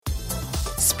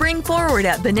spring forward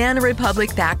at Banana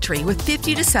Republic Factory with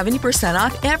 50 to 70%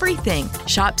 off everything.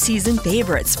 Shop season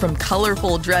favorites from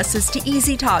colorful dresses to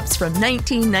easy tops from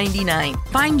 $19.99.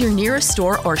 Find your nearest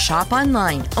store or shop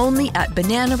online only at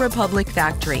Banana Republic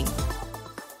Factory.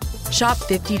 Shop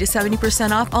 50 to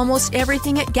 70% off almost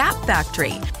everything at Gap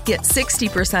Factory. Get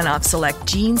 60% off select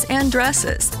jeans and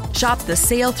dresses. Shop the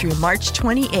sale through March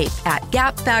 28th at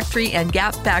Gap Factory and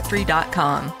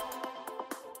gapfactory.com.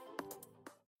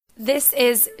 This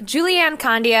is Julianne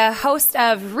Condia, host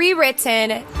of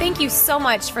Rewritten. Thank you so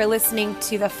much for listening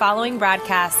to the following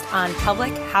broadcast on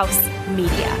Public House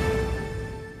Media.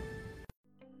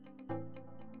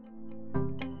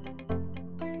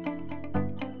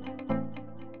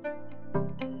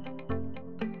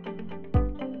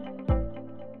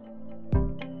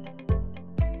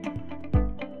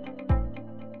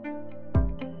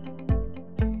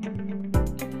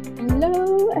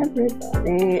 Hello,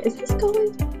 everybody. Is this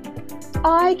going?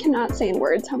 I cannot say in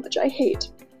words how much I hate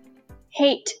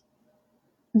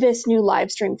this new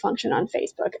live stream function on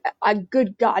Facebook.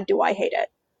 Good God, do I hate it.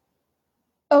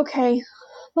 Okay,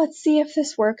 let's see if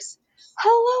this works.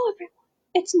 Hello, everyone.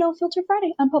 It's No Filter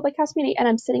Friday on Public House Media, and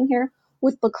I'm sitting here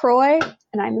with LaCroix,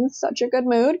 and I'm in such a good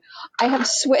mood. I have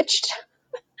switched.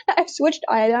 I've switched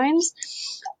iodines.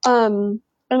 And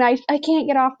I can't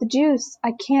get off the juice.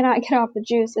 I cannot get off the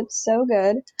juice. It's so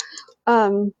good.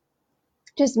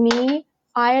 Just me,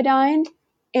 iodine,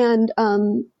 and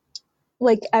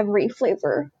like every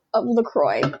flavor of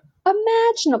LaCroix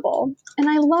imaginable. And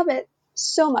I love it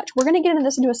so much. We're gonna get into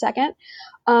this in a second.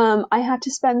 I have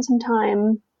to spend some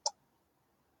time.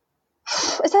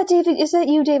 Is that David? Is that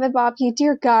you, David Bobke?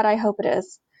 Dear God, I hope it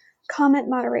is. Comment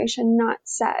moderation not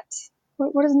set.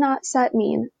 What does not set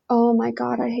mean? Oh my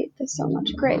God, I hate this so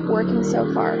much. Great, working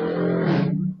so far.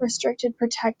 Restricted,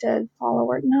 protected,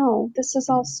 follower. No, this is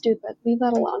all stupid. Leave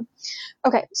that alone.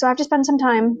 Okay, so I have to spend some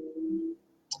time.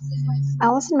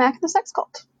 Allison Mack and the Sex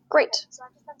Cult. Great.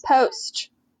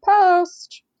 Post.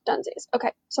 Dunsies.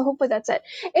 Okay, so hopefully that's it.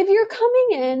 If you're coming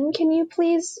in, can you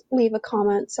please leave a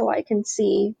comment so I can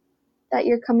see that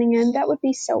you're coming in? That would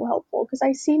be so helpful because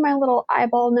I see my little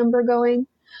eyeball number going,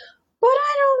 but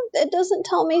it doesn't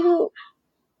tell me who,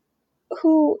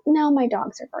 now my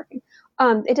dogs are barking.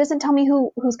 It doesn't tell me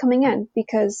who's coming in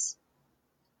because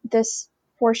this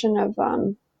portion of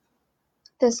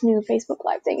this new Facebook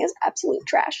Live thing is absolute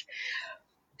trash.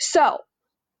 So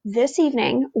this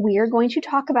evening we are going to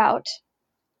talk about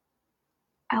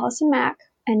Allison Mack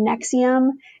and NXIVM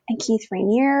and Keith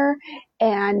Raniere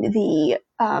and the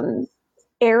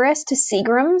heiress to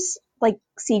Seagram's, like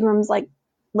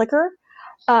liquor,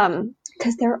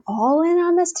 because they're all in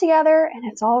on this together,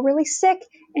 and it's all really sick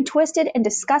and twisted and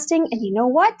disgusting. And you know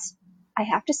what? I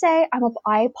have to say,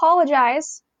 I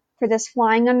apologize for this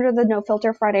flying under the No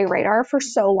Filter Friday radar for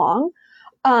so long.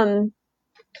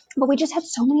 But we just had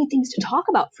so many things to talk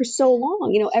about for so long.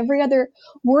 You know, every other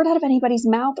word out of anybody's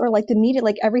mouth or like the media,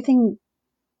 like everything,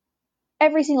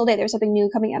 every single day there's something new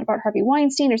coming out about Harvey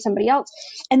Weinstein or somebody else.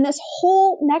 And this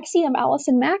whole NXIVM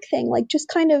Allison Mack thing, like just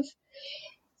kind of,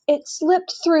 it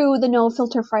slipped through the No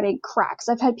Filter Friday cracks.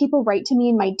 I've had people write to me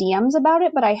in my DMs about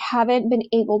it, but I haven't been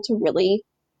able to really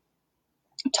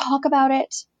talk about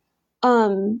it.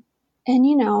 And,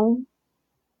 you know,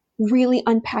 really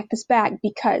unpack this bag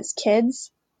because,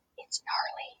 kids, it's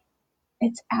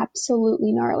gnarly. It's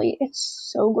absolutely gnarly. It's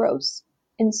so gross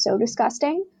and so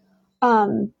disgusting.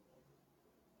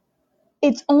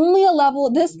 It's only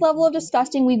this level of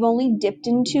disgusting we've only dipped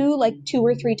into like 2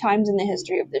 or 3 times in the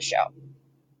history of this show.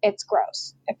 It's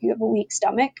gross. If you have a weak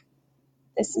stomach,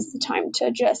 this is the time to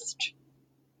just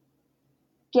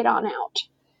get on out.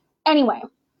 Anyway,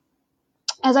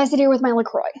 as I sit here with my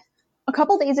LaCroix, a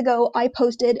couple days ago I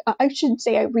posted, I should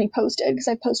say I reposted because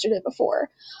I posted it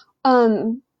before.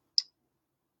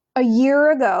 A year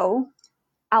ago,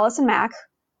 Allison Mack,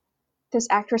 this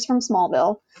actress from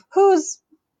Smallville, who's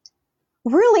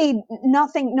really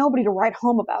nobody to write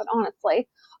home about, honestly,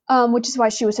 which is why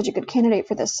she was such a good candidate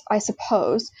for this, I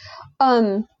suppose.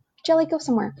 Jelly, go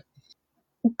somewhere.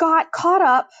 Got caught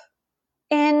up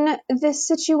in this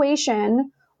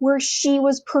situation where she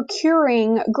was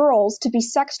procuring girls to be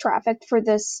sex trafficked for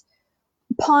this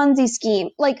Ponzi scheme.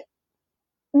 Like,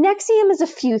 NXIVM is a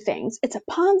few things. It's a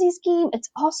Ponzi scheme. It's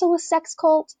also a sex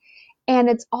cult. And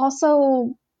it's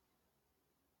also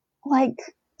like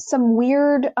some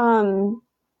weird,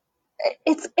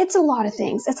 it's a lot of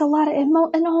things. It's a lot of,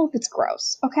 and all of it's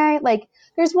gross. Okay. Like,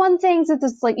 there's one thing that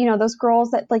this, like, you know, those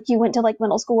girls that like you went to like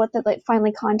middle school with that like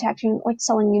finally contact you, like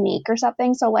selling Unique or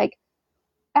something. So like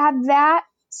add that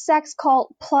sex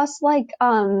cult plus like,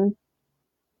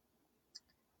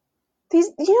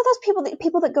 those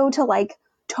people that go to like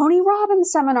Tony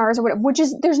Robbins seminars or whatever, which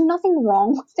is, there's nothing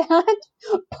wrong with that.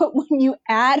 But when you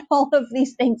add all of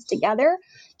these things together,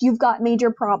 you've got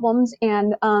major problems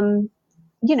and,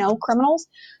 criminals.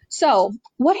 So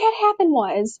what had happened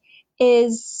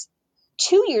is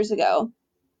 2 years ago,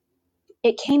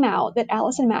 it came out that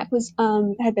Allison Mack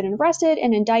had been arrested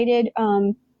and indicted,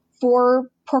 for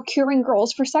procuring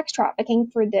girls for sex trafficking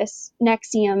for this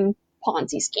NXIVM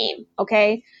Ponzi scheme.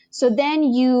 Okay. So then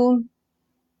you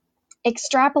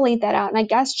extrapolate that out, and I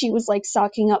guess she was like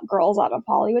sucking up girls out of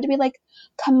Hollywood to be like,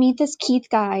 come meet this Keith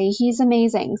guy, he's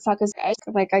amazing, suck his guy.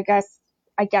 Like, I guess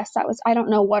that was, I don't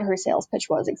know what her sales pitch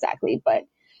was exactly, but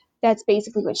that's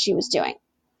basically what she was doing.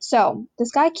 So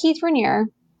this guy Keith Raniere,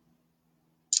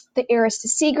 the heiress to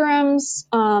Seagrams,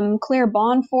 Claire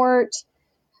Bonfort,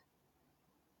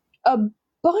 a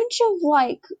bunch of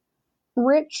like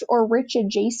rich or rich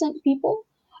adjacent people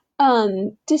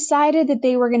decided that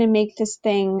they were going to make this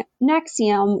thing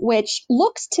NXIVM, which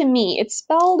looks to me, it's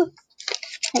spelled,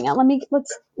 hang on,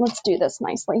 let's do this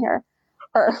nicely here,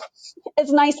 or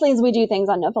as nicely as we do things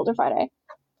on No Filter Friday.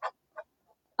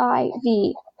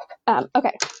 IVM.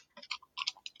 Okay,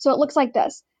 so it looks like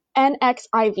this,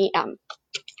 NXIVM.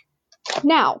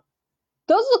 Now,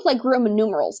 those look like Roman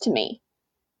numerals to me,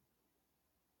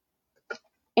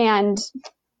 and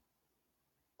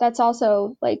that's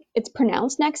also, like, it's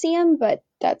pronounced NXIVM, but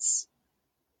that's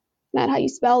not how you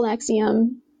spell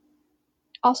NXIVM.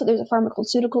 Also, there's a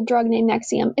pharmaceutical drug named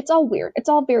NXIVM. It's all weird. It's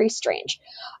all very strange.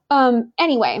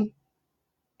 Anyway,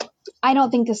 I don't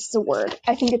think this is a word.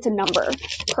 I think it's a number,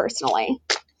 personally.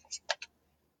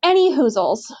 Any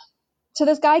hoozles. So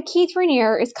this guy, Keith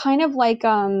Raniere, is kind of like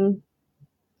a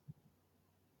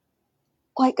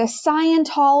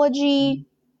Scientology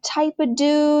type of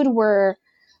dude, where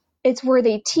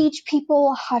they teach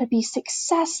people how to be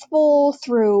successful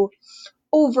through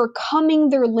overcoming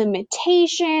their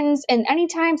limitations. And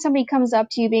anytime somebody comes up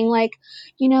to you being like,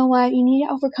 you know what, you need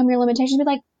to overcome your limitations, be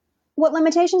like, what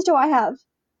limitations do I have?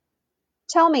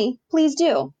 Tell me, please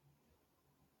do.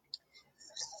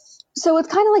 So it's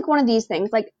kind of like one of these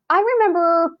things. Like, I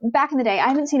remember back in the day, I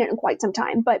haven't seen it in quite some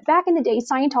time, but back in the day,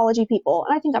 Scientology people,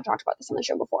 and I think I've talked about this on the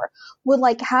show before, would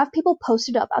like have people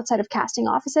posted up outside of casting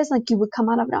offices. Like, you would come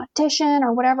out of an audition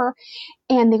or whatever,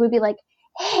 and they would be like,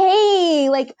 hey,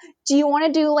 like, do you want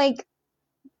to do like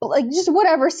just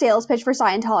whatever sales pitch for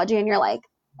Scientology? And you're like,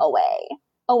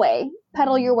 away,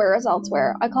 peddle your wares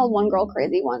elsewhere. I called one girl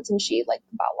crazy once, and she like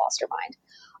about lost her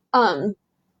mind.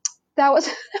 That was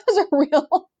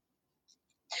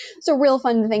it's a real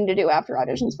fun thing to do after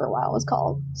auditions for a while. Was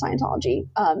called Scientology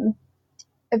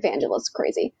evangelist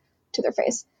crazy to their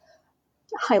face.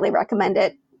 Highly recommend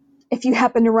it. If you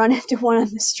happen to run into one on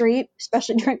the street,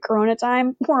 especially during Corona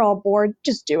time, we're all bored.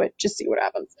 Just do it. Just see what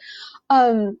happens.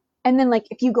 And then like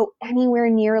if you go anywhere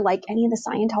near like any of the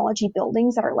Scientology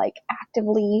buildings that are like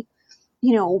actively,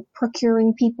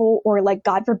 procuring people, or like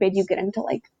God forbid you get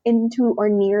into or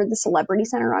near the Celebrity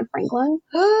Center on Franklin.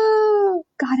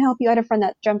 God help you. I had a friend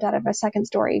that jumped out of a second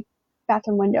story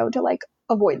bathroom window to like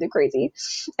avoid the crazy,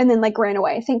 and then like ran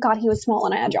away. Thank God he was small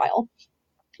and agile.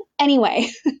 Anyway,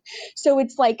 so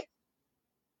it's like,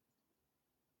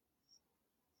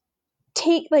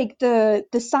 take like the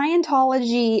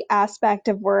Scientology aspect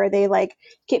of where they like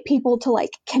get people to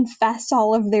like confess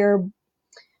all of their,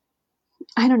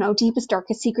 I don't know, deepest,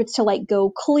 darkest secrets to like go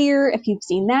clear, if you've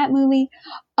seen that movie.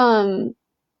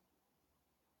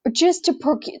 Just to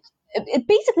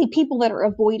basically people that are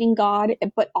avoiding God,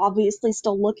 but obviously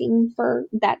still looking for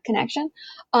that connection.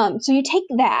 So you take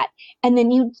that and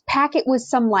then you pack it with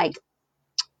some like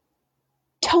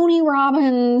Tony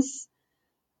Robbins,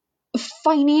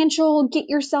 financial, get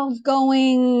yourself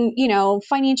going,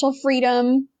 financial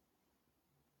freedom.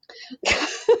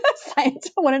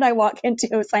 What did I walk into?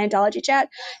 A Scientology chat?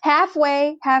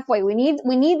 Halfway. We need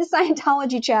the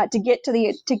Scientology chat to get to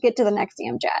the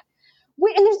NXIVM chat.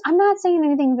 Wait, and I'm not saying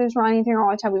anything wrong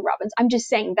with Tony Robbins. I'm just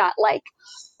saying that, like,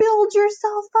 build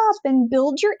yourself up and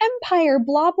build your empire,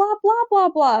 blah, blah, blah, blah,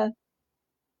 blah.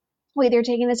 Wait, they're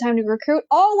taking the time to recruit?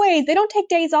 Always. They don't take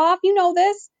days off. You know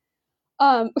this.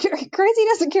 Crazy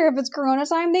doesn't care if it's Corona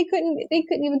time. They couldn't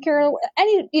even care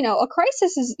any, a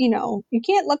crisis is, you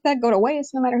can't let that go to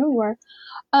waste no matter who you are.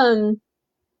 And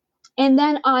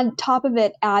then on top of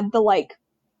it, add the like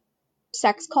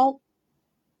sex cult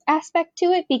aspect to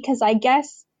it, because I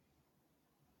guess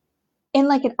in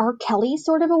like an R. Kelly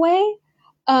sort of a way.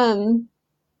 Oh,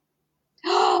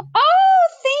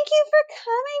 thank you for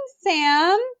coming,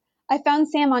 Sam. I found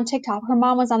Sam on TikTok. Her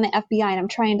mom was on the FBI, and I'm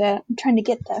trying to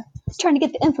get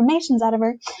the informations out of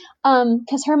her.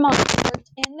 Because her mom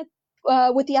worked in the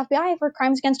with the FBI for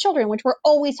crimes against children, which we're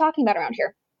always talking about around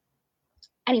here.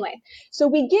 Anyway, so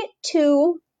we get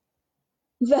to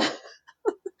the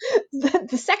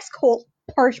the sex cult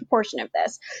portion of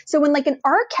this. So in like an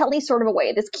R. Kelly sort of a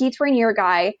way, this Keith Raniere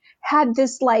guy had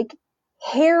this like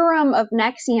harem of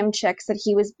NXIVM chicks that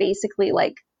he was basically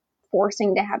like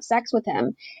forcing to have sex with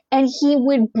him. And he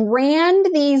would brand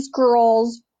these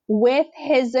girls with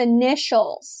his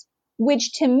initials,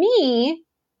 which to me,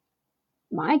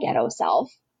 my ghetto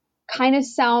self, kind of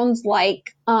sounds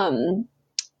like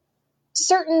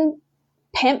certain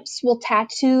pimps will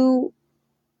tattoo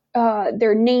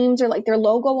their names or like their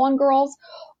logo on girls,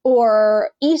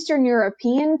 or Eastern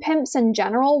European pimps in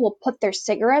general will put their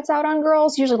cigarettes out on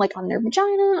girls, usually like on their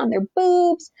vagina, on their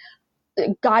boobs,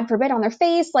 God forbid on their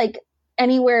face, like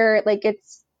anywhere. Like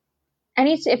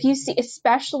if you see,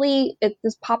 especially if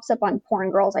this pops up on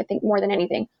porn girls, I think more than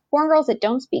anything, porn girls that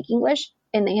don't speak English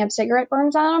and they have cigarette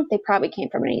burns on them, they probably came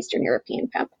from an Eastern European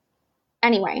pimp.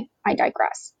 Anyway, I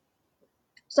digress.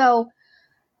 So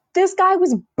this guy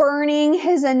was burning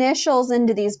his initials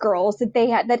into these girls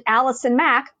that Allison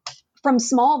Mack from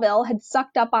Smallville had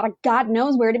sucked up out of God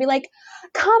knows where to be like,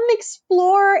 come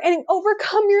explore and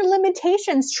overcome your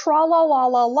limitations, tra la la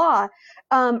la la.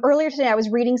 Earlier today, I was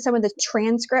reading some of the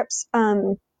transcripts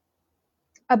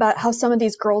about how some of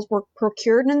these girls were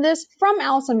procured in this from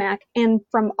Allison Mack and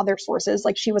from other sources.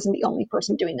 Like she wasn't the only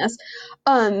person doing this.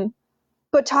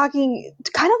 But talking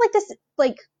kind of like this,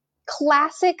 like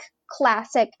classic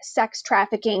sex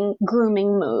trafficking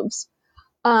grooming moves.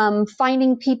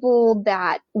 Finding people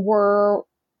that were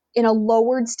in a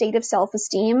lowered state of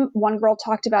self-esteem. One girl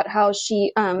talked about how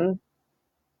she,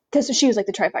 because she was like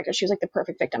the trifecta, she was like the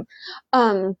perfect victim.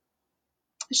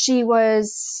 She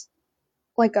was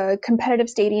like a competitive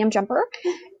stadium jumper,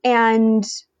 and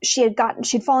she'd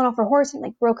fallen off her horse and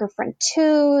like broke her front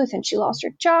tooth, and she lost her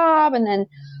job, and then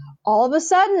all of a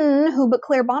sudden, who but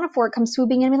Claire Bonifort comes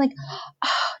swooping in and be like,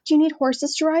 oh, do you need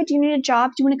horses to ride? Do you need a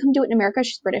job? Do you want to come do it in America?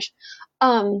 She's British.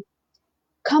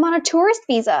 Come on a tourist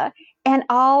visa and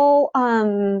I'll,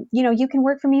 you can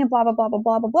work for me and blah, blah, blah, blah,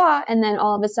 blah, blah, blah. And then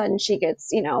all of a sudden she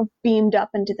gets, beamed up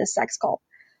into the sex cult.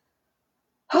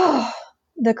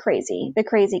 The crazy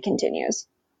continues.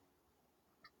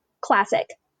 Classic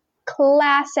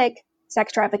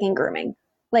sex trafficking grooming.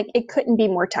 Like it couldn't be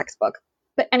more textbook.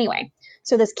 But anyway,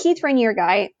 so this Keith Raniere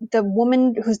guy, the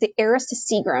woman who's the heiress to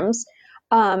Seagram's,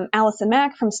 Allison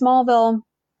Mack from Smallville,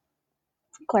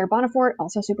 Claire Bonifort,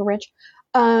 also super rich,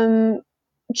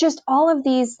 just all of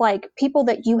these like people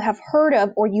that you have heard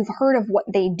of or you've heard of what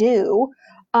they do.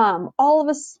 All of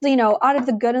us, out of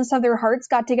the goodness of their hearts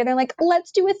got together like,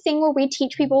 let's do a thing where we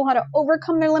teach people how to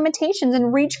overcome their limitations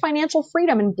and reach financial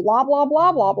freedom and blah, blah,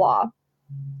 blah, blah, blah.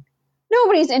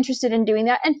 Nobody's interested in doing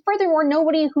that. And furthermore,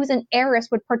 nobody who's an heiress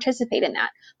would participate in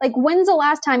that. Like, when's the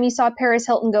last time you saw Paris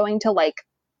Hilton going to, like,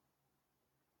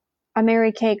 a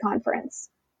Mary Kay conference?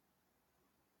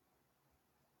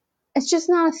 It's just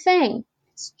not a thing.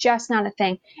 It's just not a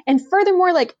thing. And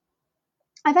furthermore, like,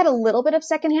 I've had a little bit of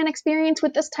secondhand experience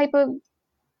with this type of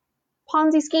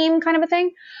Ponzi scheme kind of a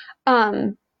thing.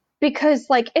 Because,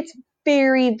 like, it's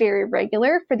very, very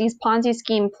regular for these Ponzi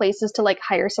scheme places to like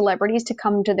hire celebrities to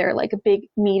come to their like big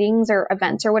meetings or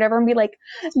events or whatever and be like,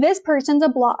 this person's a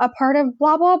part of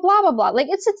blah, blah, blah, blah, blah. Like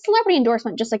it's a celebrity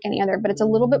endorsement just like any other, but it's a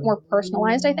little bit more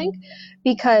personalized, I think,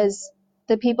 because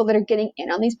the people that are getting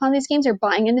in on these Ponzi schemes or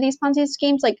buying into these Ponzi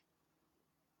schemes, like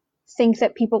think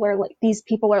that these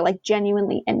people are like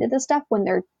genuinely into this stuff when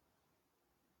they're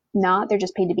not. They're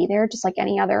just paid to be there, just like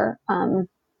any other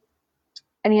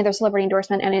celebrity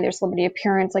endorsement, any other celebrity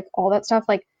appearance, like all that stuff.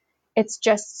 Like it's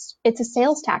a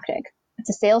sales tactic. It's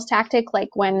a sales tactic.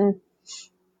 Like when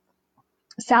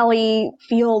Sally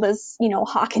Field is,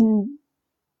 hawking,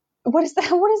 what is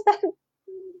that?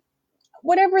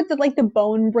 Whatever the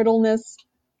bone brittleness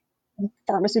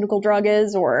pharmaceutical drug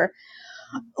is, or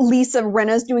Lisa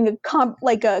Rinna's doing a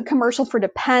commercial for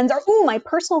Depends, or my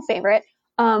personal favorite.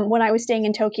 When I was staying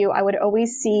in Tokyo, I would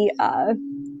always see, print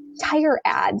tire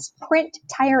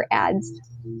ads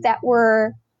that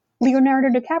were Leonardo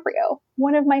DiCaprio.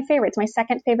 One of my favorites. My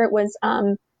second favorite was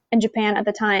in Japan at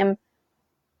the time.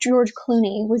 George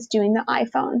Clooney was doing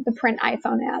the print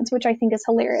iPhone ads, which I think is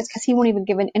hilarious because he won't even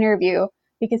give an interview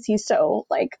because he's so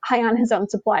like high on his own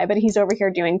supply, but he's over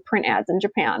here doing print ads in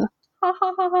Japan. Ha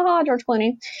ha ha ha ha, George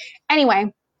Clooney.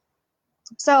 Anyway.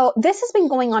 So this has been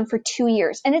going on for 2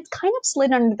 years and it's kind of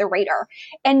slid under the radar.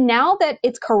 And now that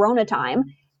it's Corona time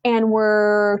and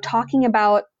we're talking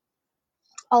about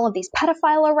all of these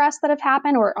pedophile arrests that have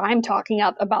happened, or I'm talking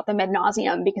about them ad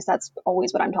nauseum because that's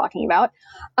always what I'm talking about.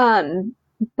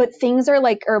 But things are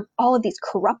like, or all of these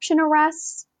corruption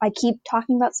arrests. I keep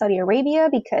talking about Saudi Arabia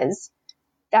because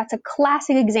that's a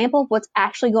classic example of what's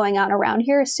actually going on around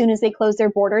here as soon as they close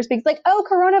their borders, because like, oh,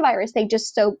 coronavirus, they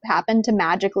just so happen to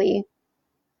magically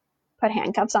put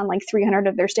handcuffs on like 300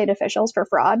 of their state officials for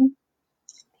fraud.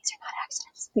 These are not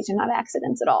accidents. These are not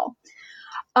accidents at all.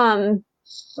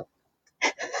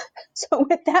 So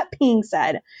with that being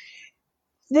said,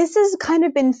 this has kind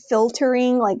of been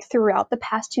filtering like throughout the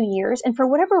past 2 years. And for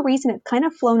whatever reason, it's kind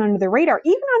of flown under the radar,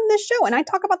 even on this show. And I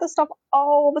talk about this stuff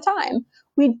all the time.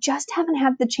 We just haven't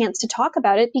had the chance to talk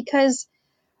about it because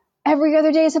every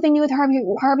other day is something new with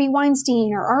Harvey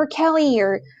Weinstein or R. Kelly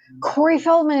or Corey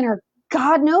Feldman or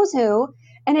God knows who.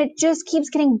 And it just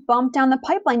keeps getting bumped down the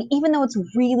pipeline, even though it's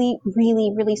really,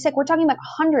 really, really sick. We're talking about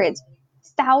hundreds,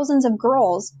 thousands of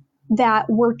girls that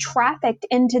were trafficked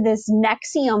into this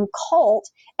NXIVM cult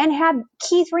and had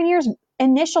Keith Rainier's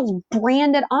initials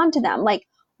branded onto them. Like,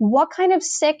 what kind of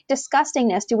sick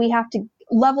disgustingness do we have to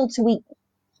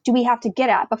get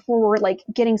at before we're like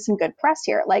getting some good press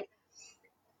here? Like,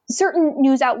 certain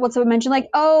news outlets have mentioned like,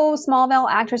 oh,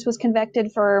 Smallville actress was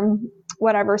convicted for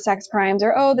whatever sex crimes,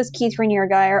 or oh, this Keith Rainier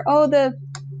guy, or oh, the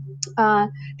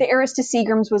heiress to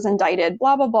Seagrams was indicted,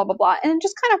 blah, blah, blah, blah, blah. And it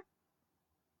just kind of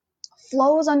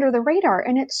flows under the radar,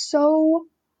 and it's so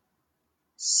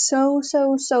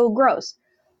gross.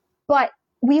 But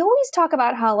we always talk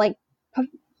about how like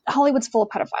Hollywood's full of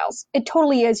pedophiles. It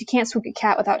totally is. You can't swoop a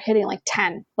cat without hitting like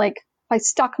 10. Like, if I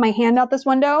stuck my hand out this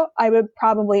window, I would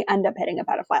probably end up hitting a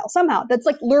pedophile somehow. That's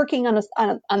like lurking on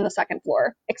the second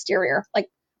floor exterior, like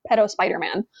pedo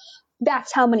Spider-Man.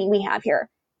 That's how many we have here.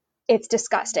 It's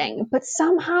disgusting. But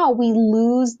somehow we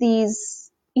lose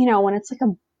these, you know, when it's like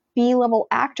a B-level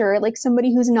actor, like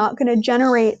somebody who's not going to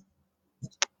generate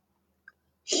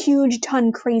huge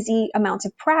ton crazy amounts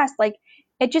of press, like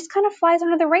it just kind of flies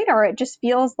under the radar. It just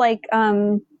feels like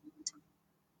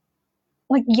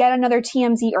yet another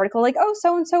TMZ article, like, oh,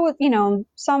 so-and-so with, you know,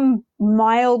 some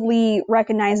mildly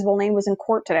recognizable name was in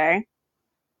court today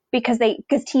because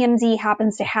TMZ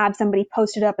happens to have somebody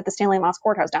posted up at the Stanley Moss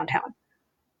Courthouse downtown.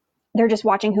 They're just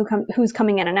watching who's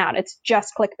coming in and out. It's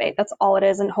just clickbait. That's all it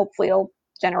is. And hopefully it'll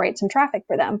generate some traffic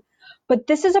for them. But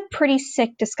this is a pretty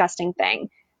sick, disgusting thing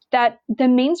that the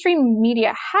mainstream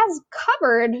media has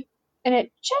covered, and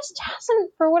it just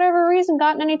hasn't, for whatever reason,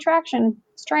 gotten any traction.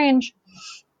 Strange.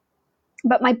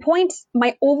 But my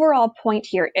overall point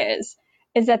here is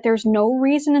that there's no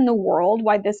reason in the world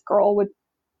why this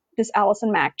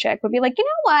Allison Mack chick would be like, you know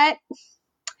what?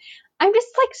 I'm just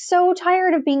like so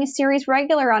tired of being a series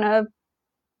regular on a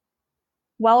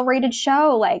well-rated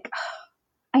show. Like,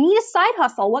 I need a side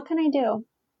hustle. What can I do?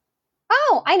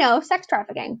 Oh, I know, sex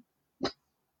trafficking.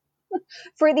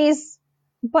 For these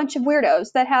bunch of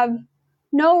weirdos that have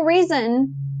no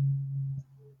reason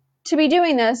to be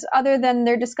doing this other than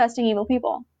they're disgusting, evil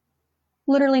people.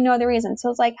 Literally no other reason. So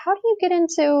it's like, how do you get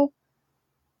into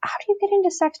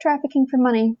sex trafficking for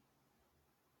money?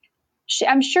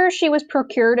 I'm sure she was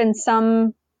procured in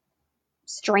some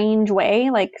strange way,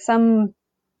 like some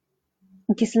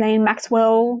Ghislaine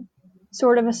Maxwell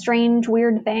sort of a strange,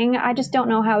 weird thing. I just don't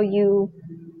know how you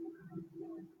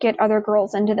get other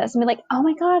girls into this and be like, oh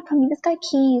my God, come meet this guy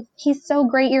Keith. He's so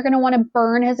great. You're going to want to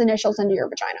burn his initials into your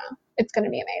vagina. It's going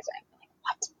to be amazing.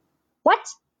 Like, what?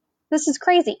 This is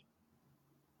crazy.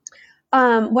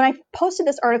 When I posted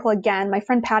this article again, my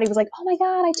friend Patty was like, oh my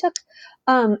God, I took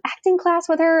acting class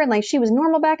with her, and like she was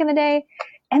normal back in the day.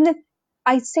 And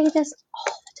I say this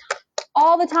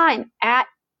all the time, ad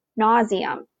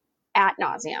nauseum.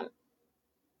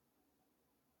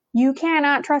 You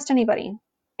cannot trust anybody,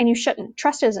 and you shouldn't.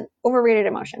 Trust is an overrated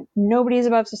emotion. Nobody's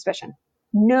above suspicion.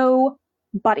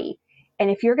 Nobody. And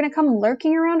if you're going to come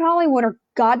lurking around Hollywood or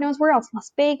God knows where else, Las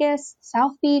Vegas,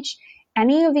 South Beach,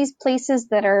 any of these places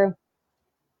that are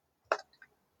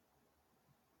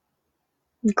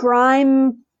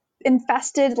grime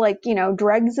infested, like, you know,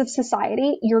 dregs of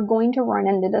society, you're going to run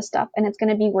into this stuff, and it's going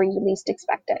to be where you least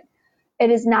expect it. It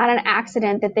is not an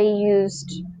accident that they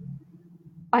used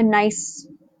a nice,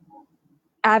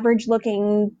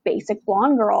 average-looking, basic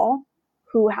blonde girl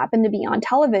who happened to be on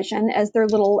television as their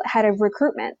little head of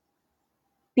recruitment.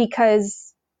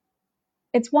 Because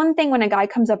it's one thing when a guy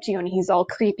comes up to you and he's all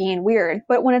creepy and weird,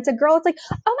 but when it's a girl, it's like, oh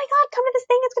my God, come to this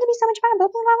thing, it's going to be so much fun, blah,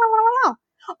 blah, blah, blah, blah, blah.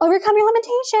 Overcome your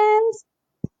limitations.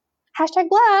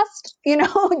 #blessed. You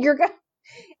know,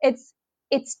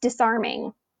 it's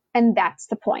disarming. And that's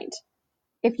the point.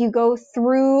 If you go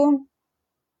through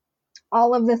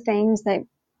all of the things that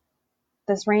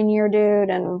this Rainier dude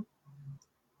and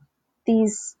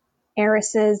these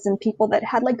heiresses and people that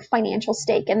had like financial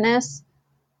stake in this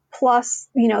plus,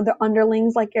 the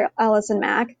underlings like Alice and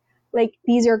Mac, like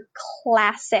these are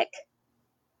classic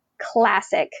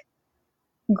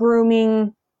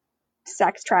grooming,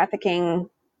 sex trafficking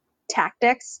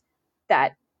tactics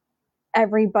that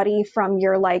everybody from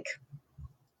your like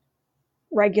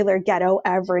regular ghetto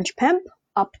average pimp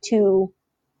up to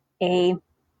a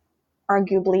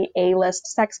arguably A-list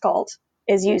sex cult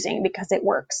is using, because it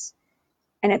works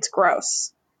and it's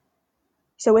gross.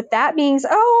 So with that being said,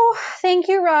 oh, thank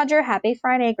you, Roger. Happy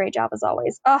Friday. Great job as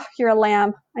always. Oh, you're a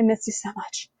lamb. I miss you so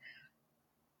much.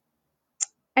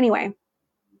 Anyway,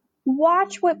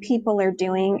 watch what people are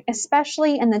doing,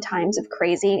 especially in the times of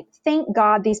crazy. Thank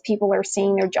God these people are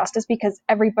seeing their justice, because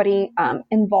everybody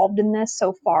involved in this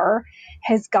so far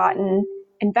has gotten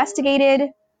investigated,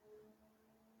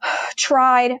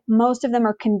 tried. Most of them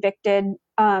are convicted,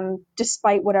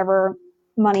 despite whatever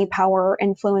money, power,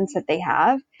 influence that they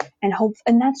have. And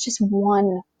that's just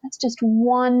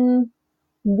one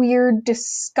weird,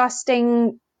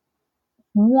 disgusting,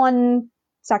 one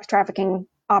sex trafficking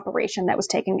operation that was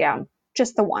taken down.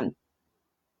 Just the one.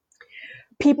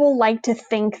 People like to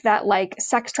think that like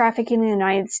sex trafficking in the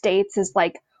United States is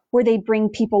like where they bring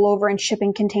people over and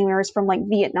shipping containers from like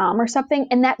Vietnam or something.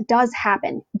 And that does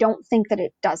happen. Don't think that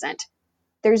it doesn't.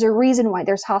 There's a reason why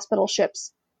there's hospital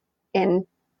ships in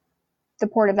the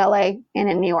port of LA and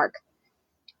in New York.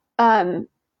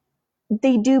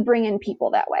 They do bring in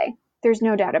people that way. There's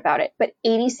no doubt about it. But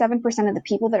 87% of the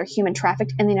people that are human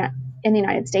trafficked in the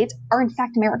United States are in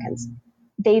fact Americans.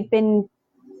 They've been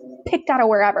picked out of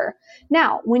wherever.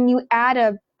 Now, when you add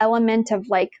a element of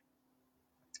like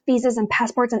visas and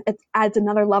passports, and it adds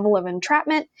another level of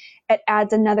entrapment, it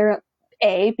adds another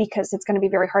A, because it's going to be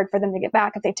very hard for them to get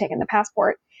back if they've taken the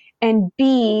passport, and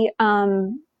B,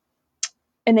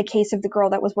 in the case of the girl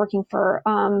that was working for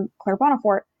Claire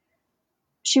Bonafort,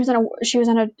 she was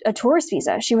on a tourist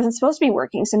visa. She wasn't supposed to be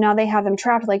working. So now they have them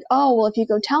trapped like, oh, well, if you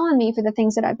go tell on me for the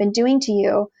things that I've been doing to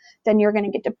you, then you're going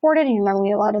to get deported and you're not going to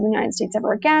be allowed in the United States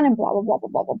ever again, and blah, blah, blah, blah,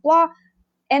 blah, blah, blah.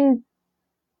 And,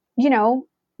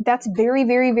 that's very,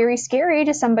 very, very scary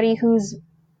to somebody who's,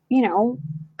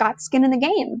 got skin in the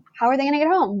game. How are they going to get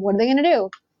home? What are they going to do?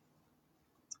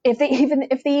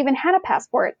 If they even had a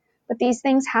passport. But these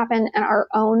things happen in our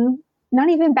own, not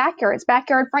even backyards,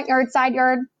 backyard, front yard, side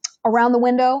yard, around the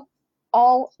window,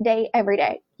 all day, every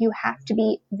day. You have to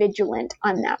be vigilant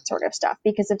on that sort of stuff,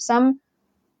 because if some,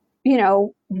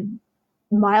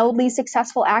 mildly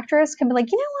successful actress can be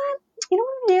like, you know what I'm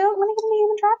going to do? I'm going to get into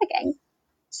human trafficking.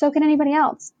 So can anybody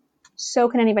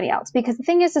else. Because the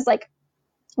thing is like,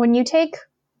 when you take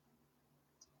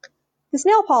this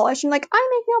nail polish and like, I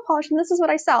make nail polish and this is what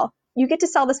I sell. You get to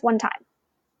sell this one time.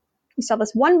 You sell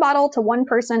this one bottle to one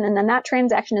person, and then that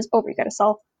transaction is over. You got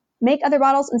to make other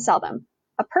bottles and sell them.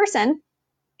 A person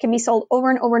can be sold over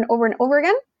and over and over and over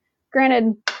again.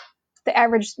 Granted, the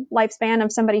average lifespan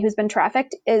of somebody who's been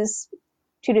trafficked is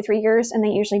 2 to 3 years, and they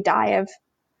usually die of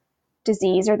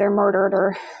disease or they're murdered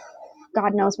or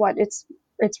God knows what. It's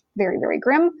very, very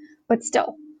grim, but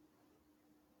still.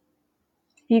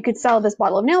 You could sell this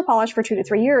bottle of nail polish for 2 to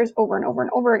 3 years over and over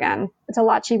and over again. It's a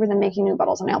lot cheaper than making new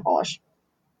bottles of nail polish.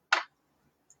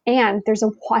 And there's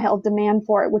a wild demand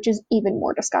for it, which is even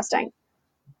more disgusting.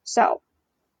 So,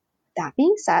 that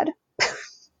being said,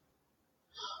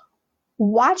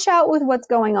 watch out with what's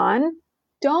going on.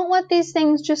 Don't let these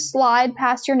things just slide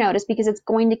past your notice, because it's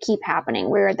going to keep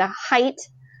happening. We're at the height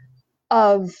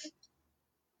of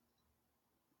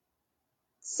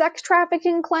sex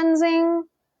trafficking cleansing,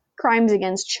 crimes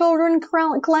against children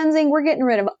cleansing. We're getting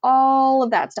rid of all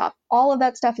of that stuff. All of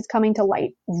that stuff is coming to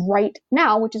light right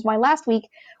now, which is why last week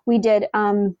we did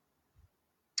the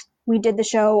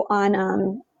show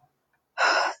on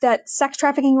that sex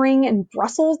trafficking ring in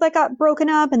Brussels that got broken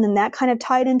up, and then that kind of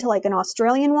tied into like an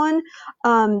Australian one.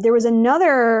 There was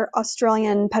another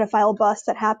Australian pedophile bust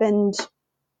that happened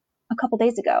a couple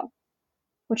days ago,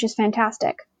 which is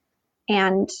fantastic.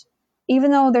 And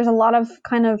even though there's a lot of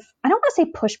kind of, I don't want to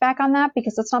say pushback on that,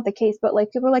 because that's not the case, but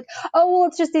like people are like, oh, well,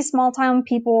 it's just these small town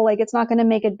people, like it's not going to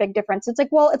make a big difference. It's like,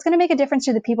 well, it's going to make a difference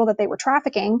to the people that they were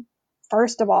trafficking,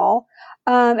 first of all.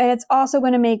 And it's also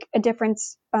going to make a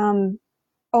difference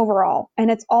overall. And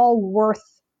it's all worth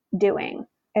doing.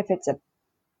 If it's a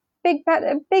big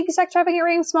sex trafficking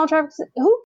ring, small trafficking,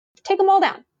 take them all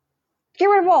down. Get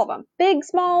rid of all of them. Big,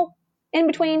 small, in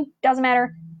between, doesn't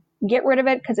matter. Get rid of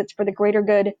it, because it's for the greater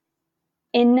good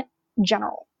in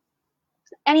general.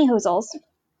 Any hoozles,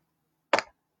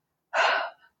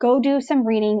 go do some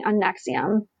reading on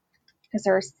NXIVM, because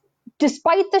there's,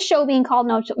 despite the show being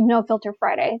called No Filter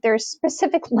Friday, there's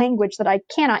specific language that I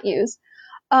cannot use.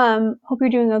 Hope you're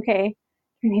doing okay.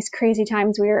 in these crazy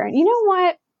times we were in. You know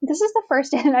what? This is the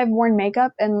first day that I've worn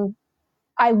makeup and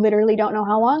I literally don't know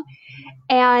how long.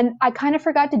 And I kind of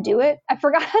forgot to do it. I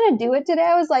forgot how to do it today.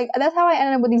 I was like, that's how I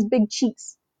ended up with these big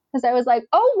cheeks. Because I was like,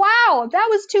 oh, wow, that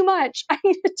was too much. I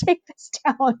need to take this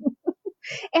down.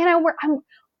 And I'm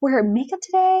wearing makeup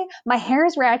today. My hair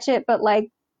is ratchet, but like,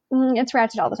 it's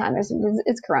ratchet all the time.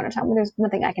 It's Corona time. There's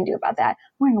nothing I can do about that.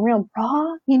 I'm wearing a real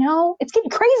bra, you know? It's getting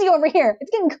crazy over here. It's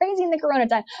getting crazy in the Corona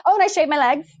time. Oh, and I shaved my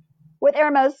legs with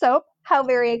Hermes soap. How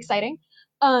very exciting.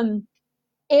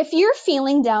 If you're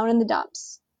feeling down in the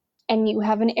dumps and you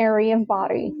have an area of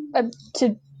body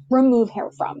to remove hair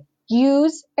from,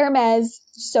 use Hermes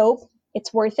soap.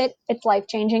 It's worth it. It's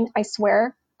life-changing. I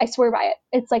swear by it.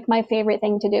 It's like my favorite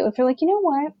thing to do. If you're like, you know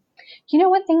what?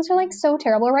 Things are like so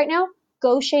terrible right now.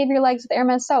 Go shave your legs with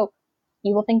Hermes soap.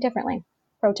 You will think differently.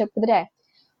 Pro tip for the day.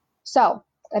 So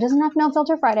that is enough No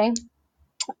Filter Friday.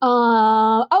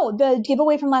 The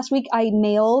giveaway from last week, I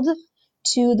mailed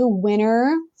to the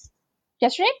winner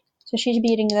yesterday. So she should be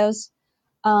eating those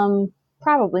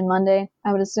probably Monday,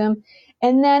 I would assume.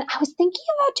 And then I was thinking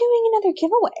about doing another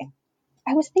giveaway.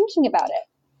 I was thinking about it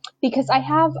because I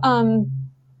have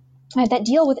that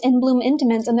deal with In Bloom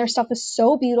Intimates, and their stuff is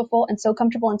so beautiful and so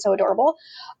comfortable and so adorable.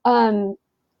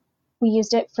 We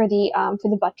used it for the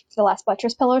last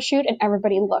buttress pillow shoot, and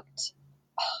everybody looked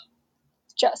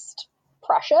just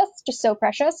precious, just so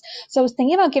precious. So I was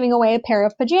thinking about giving away a pair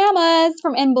of pajamas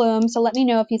from In Bloom. So let me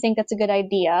know if you think that's a good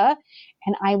idea,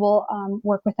 and I will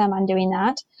work with them on doing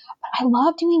that. But I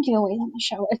love doing giveaways on the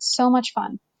show. It's so much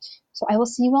fun. So I will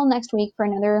see you all next week for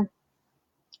another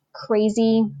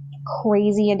crazy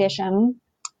edition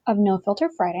of No Filter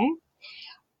Friday.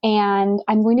 And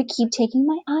I'm going to keep taking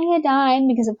my iodine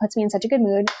because it puts me in such a good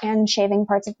mood, and shaving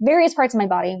various parts of my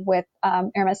body with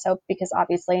Hermes soap because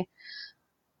obviously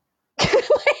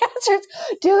my answers,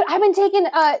 dude, I've been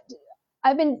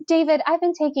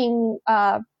taking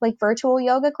like virtual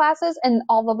yoga classes, and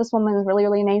although this woman is really,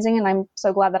 really amazing and I'm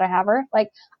so glad that I have her, like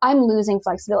I'm losing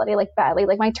flexibility like badly.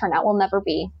 Like my turnout will never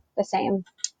be the same.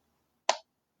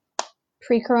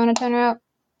 Pre-corona turnout,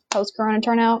 post-corona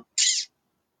turnout,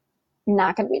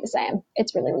 not going to be the same.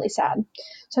 It's really, really sad.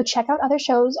 So check out other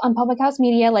shows on Public House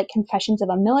Media like Confessions of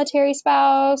a Military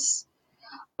Spouse.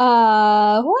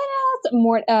 What else?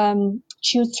 More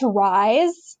Choose to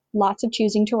Rise. Lots of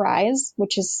Choosing to Rise,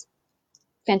 which is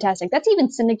fantastic. That's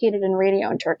even syndicated in radio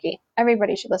in Turkey.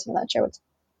 Everybody should listen to that show. It's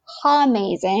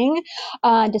amazing.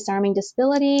 Disarming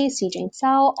Disability, Siege and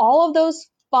Cell, all of those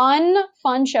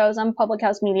fun shows on Public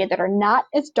House Media that are not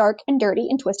as dark and dirty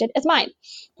and twisted as mine.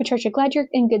 Patricia, glad you're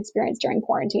in good spirits during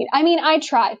quarantine. I mean, I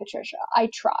try, Patricia. I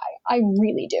try. I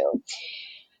really do.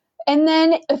 And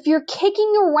then if you're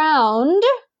kicking around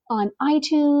on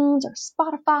iTunes or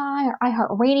Spotify or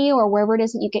iHeartRadio or wherever it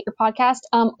is that you get your podcast,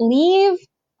 leave a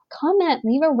comment,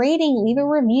 leave a rating, leave a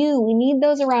review. We need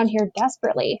those around here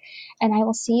desperately. And I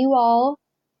will see you all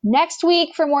next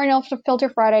week for more No Filter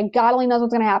Friday. God only knows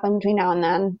what's going to happen between now and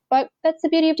then. But that's the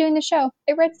beauty of doing the show.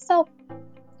 It writes itself.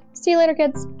 See you later,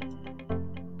 kids.